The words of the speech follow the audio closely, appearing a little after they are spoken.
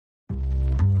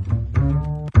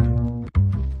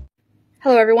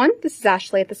Hello everyone, this is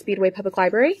Ashley at the Speedway Public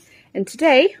Library, and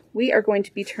today we are going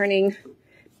to be turning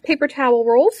paper towel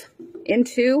rolls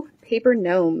into paper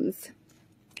gnomes.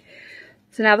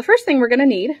 So now the first thing we're going to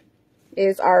need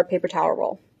is our paper towel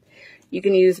roll. You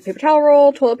can use a paper towel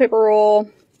roll, toilet paper roll,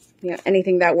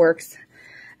 anything that works.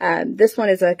 This one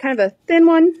is a kind of a thin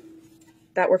one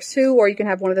that works too, or you can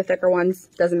have one of the thicker ones,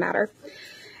 doesn't matter.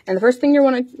 And the first thing you're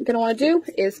going to want to do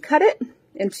is cut it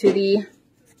into the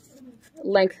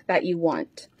length that you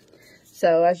want.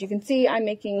 So as you can see, I'm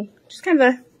making just kind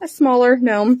of a smaller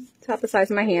gnome, it's about the size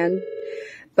of my hand,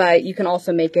 but you can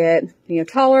also make it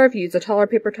taller if you use a taller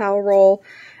paper towel roll,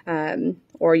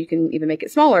 or you can even make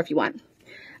it smaller if you want.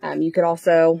 You could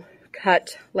also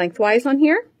cut lengthwise on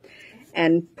here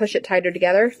and push it tighter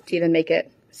together to even make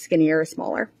it skinnier or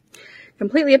smaller.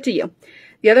 Completely up to you.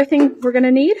 The other thing we're going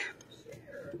to need,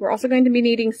 we're also going to be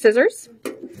needing scissors.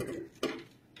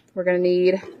 We're going to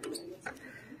need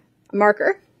a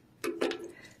marker,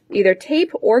 either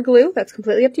tape or glue, that's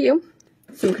completely up to you,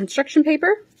 some construction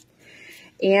paper,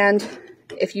 and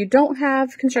if you don't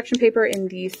have construction paper in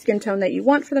the skin tone that you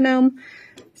want for the gnome,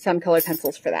 some colored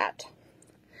pencils for that.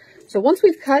 So once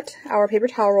we've cut our paper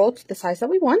towel roll to the size that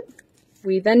we want,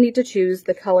 we then need to choose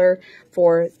the color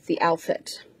for the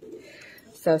outfit.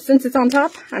 So since it's on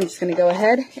top, I'm just going to go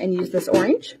ahead and use this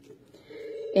orange.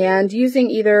 And using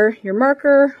either your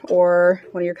marker or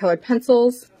one of your colored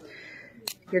pencils,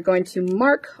 you're going to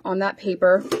mark on that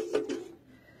paper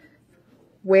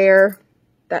where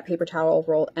that paper towel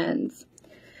roll ends.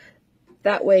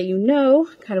 That way you know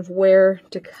kind of where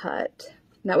to cut.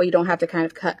 That way you don't have to kind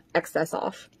of cut excess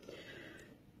off.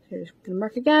 So you're just going to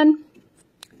mark again.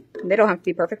 And they don't have to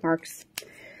be perfect marks.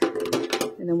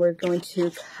 And then we're going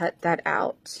to cut that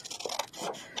out.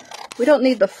 We don't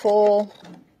need the full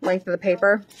length of the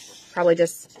paper. Probably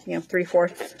just,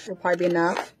 3/4 will probably be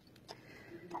enough.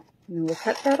 And then we'll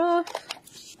cut that off.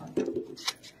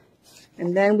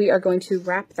 And then we are going to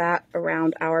wrap that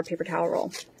around our paper towel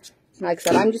roll. Like I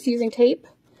said, I'm just using tape,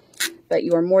 but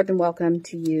you are more than welcome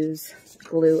to use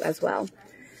glue as well.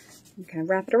 You kind of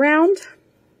wrap it around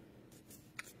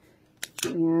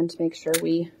and make sure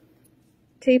we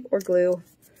tape or glue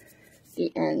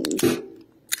the ends.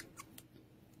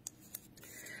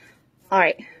 All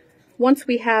right, once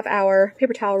we have our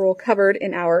paper towel roll covered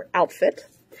in our outfit,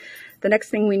 the next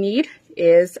thing we need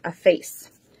is a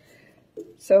face.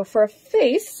 So for a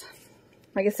face,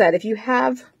 like I said, if you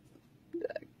have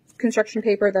construction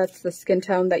paper that's the skin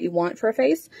tone that you want for a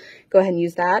face, go ahead and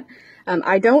use that.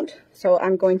 I don't, so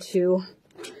I'm going to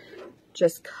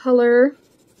just color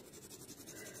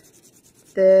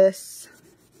this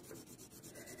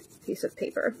piece of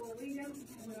paper.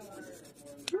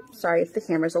 Sorry if the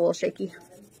camera's a little shaky.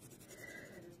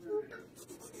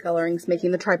 Coloring's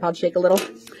making the tripod shake a little.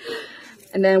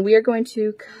 And then we are going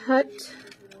to cut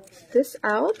this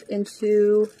out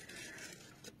into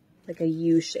like a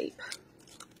U shape.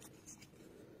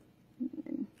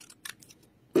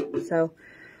 So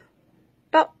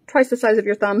about twice the size of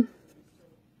your thumb,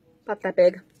 about that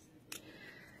big.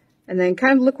 And then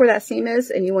kind of look where that seam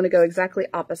is, and you want to go exactly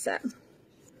opposite.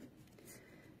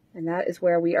 And that is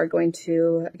where we are going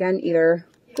to, again, either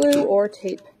glue or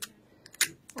tape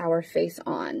our face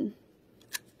on.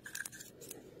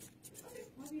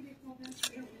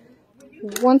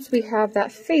 Once we have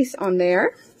that face on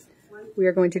there, we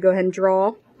are going to go ahead and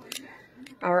draw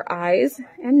our eyes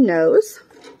and nose.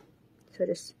 So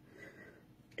just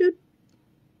doot,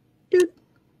 doot,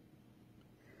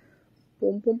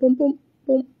 boom, boom, boom, boom,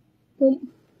 boom,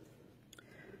 boom.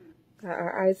 Got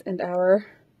our eyes and our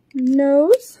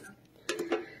nose.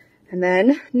 And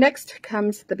then next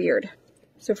comes the beard.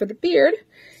 So for the beard,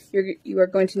 you are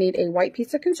going to need a white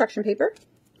piece of construction paper,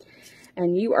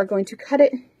 and you are going to cut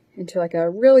it into like a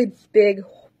really big,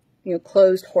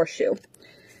 closed horseshoe.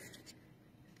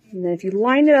 And then if you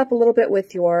line it up a little bit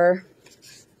with your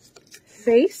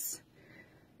face,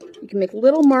 you can make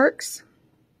little marks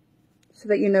so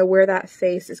that you know where that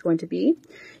face is going to be.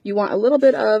 You want a little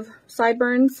bit of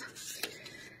sideburns,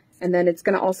 and then it's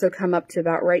going to also come up to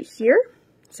about right here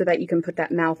so that you can put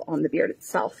that mouth on the beard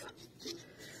itself.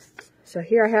 So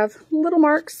here I have little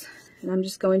marks, and I'm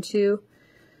just going to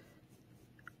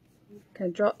kind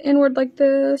of draw inward like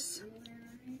this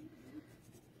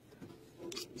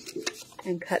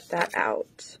and cut that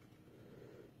out.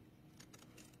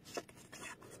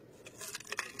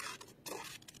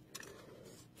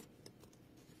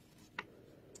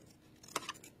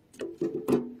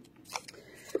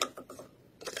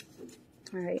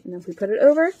 All right, and then if we put it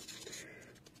over,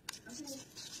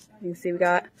 you can see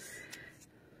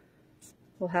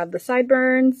we'll have the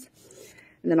sideburns,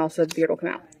 and then also the beard will come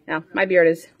out. Now, my beard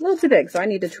is a little too big, so I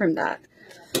need to trim that.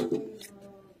 I'm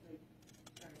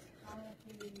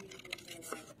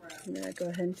going to go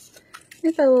ahead and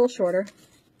make that a little shorter.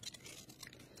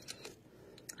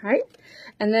 All right,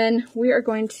 and then we are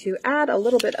going to add a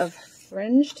little bit of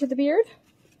fringe to the beard.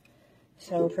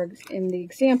 So in the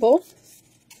example,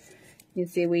 you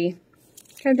can see we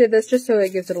kind of did this just so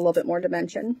it gives it a little bit more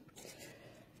dimension.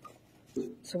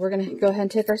 So we're going to go ahead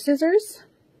and take our scissors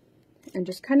and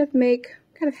just kind of make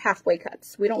halfway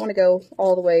cuts. We don't want to go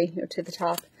all the way, to the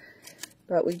top,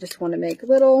 but we just want to make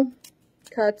little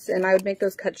cuts, and I would make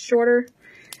those cuts shorter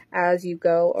as you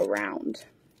go around.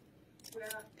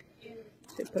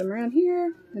 So put them around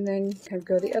here, and then kind of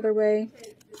go the other way.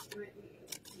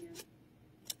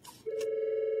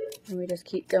 And we just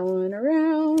keep going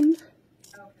around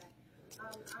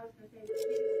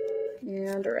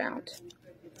and around.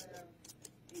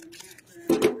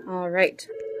 All right.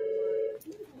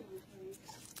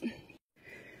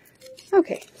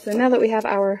 Okay, so now that we have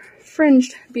our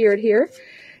fringed beard here,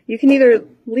 you can either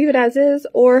leave it as is,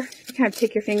 or you kind of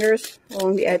take your fingers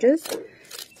along the edges.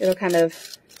 It'll kind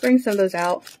of bring some of those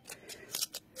out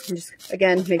and just,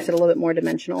 again, makes it a little bit more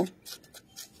dimensional.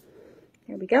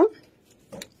 There we go.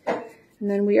 And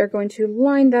then we are going to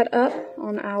line that up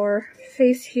on our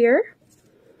face here.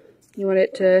 You want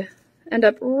it to end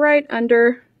up right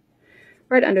under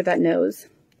that nose.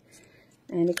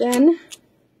 And again,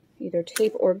 either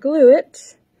tape or glue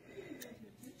it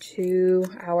to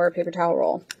our paper towel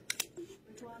roll.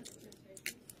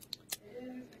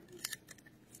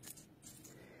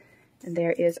 And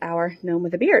there is our gnome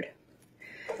with a beard.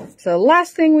 So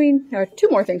last thing or two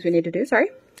more things we need to do,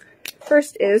 sorry.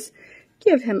 First is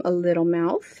give him a little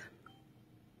mouth.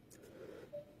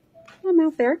 A little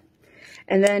mouth there.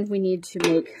 And then we need to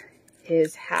make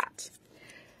his hat.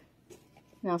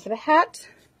 Now for the hat,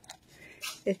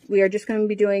 we are just going to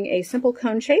be doing a simple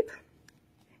cone shape.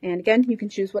 And again, you can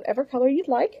choose whatever color you'd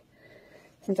like.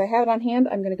 Since I have it on hand,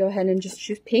 I'm going to go ahead and just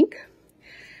choose pink.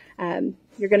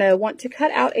 You're going to want to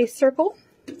cut out a circle.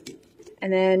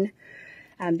 And then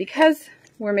because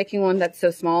we're making one that's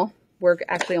so small, we're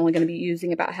actually only going to be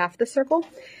using about half the circle.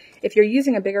 If you're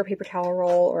using a bigger paper towel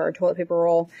roll or a toilet paper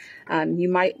roll, you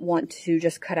might want to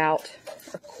just cut out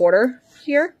a quarter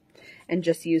here and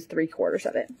just use 3/4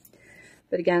 of it.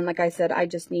 But again, like I said, I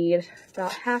just need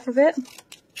about half of it.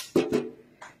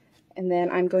 And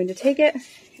then I'm going to take it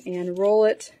and roll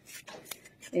it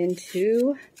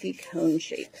into the cone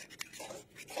shape.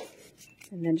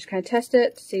 And then just kind of test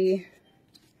it, see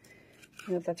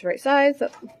if that's the right size.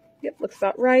 Yep, looks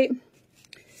about right.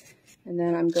 And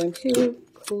then I'm going to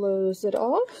close it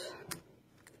off.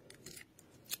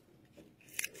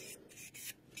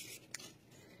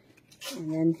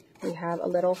 And then we have a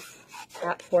little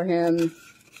hat for him.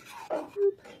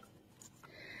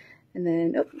 And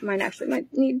then, oh, mine actually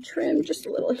might need trim just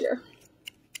a little here.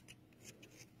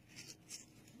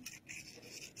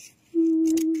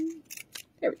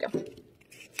 There we go.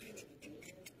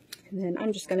 And then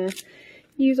I'm just going to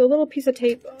use a little piece of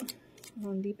tape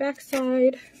on the back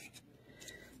side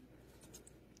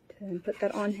and put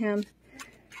that on him.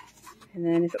 And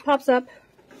then if it pops up,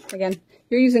 again,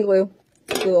 you're using glue.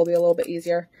 Glue will be a little bit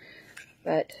easier,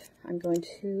 but I'm going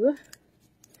to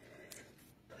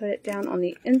put it down on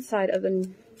the inside of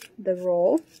the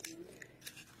roll,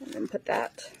 and then put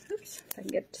that, oops, if I can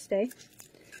get it to stay,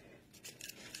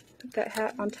 put that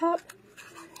hat on top,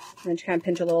 and then just kind of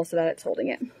pinch a little so that it's holding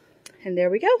it. And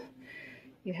there we go.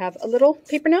 You have a little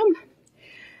paper gnome.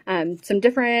 Some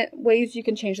different ways you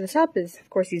can change this up is, of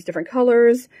course, use different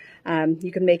colors.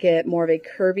 You can make it more of a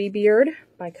curvy beard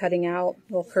by cutting out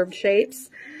little curved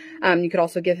shapes. You could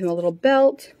also give him a little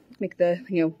belt, make the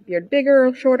beard bigger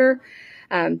or shorter.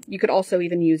 You could also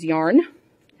even use yarn,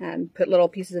 put little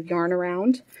pieces of yarn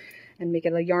around and make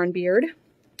it a yarn beard.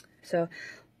 So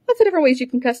lots of different ways you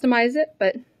can customize it,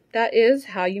 but that is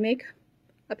how you make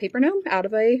a paper gnome out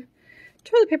of a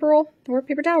toilet paper roll or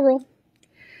paper towel roll.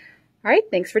 All right,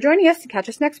 thanks for joining us. Catch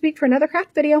us next week for another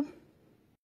craft video.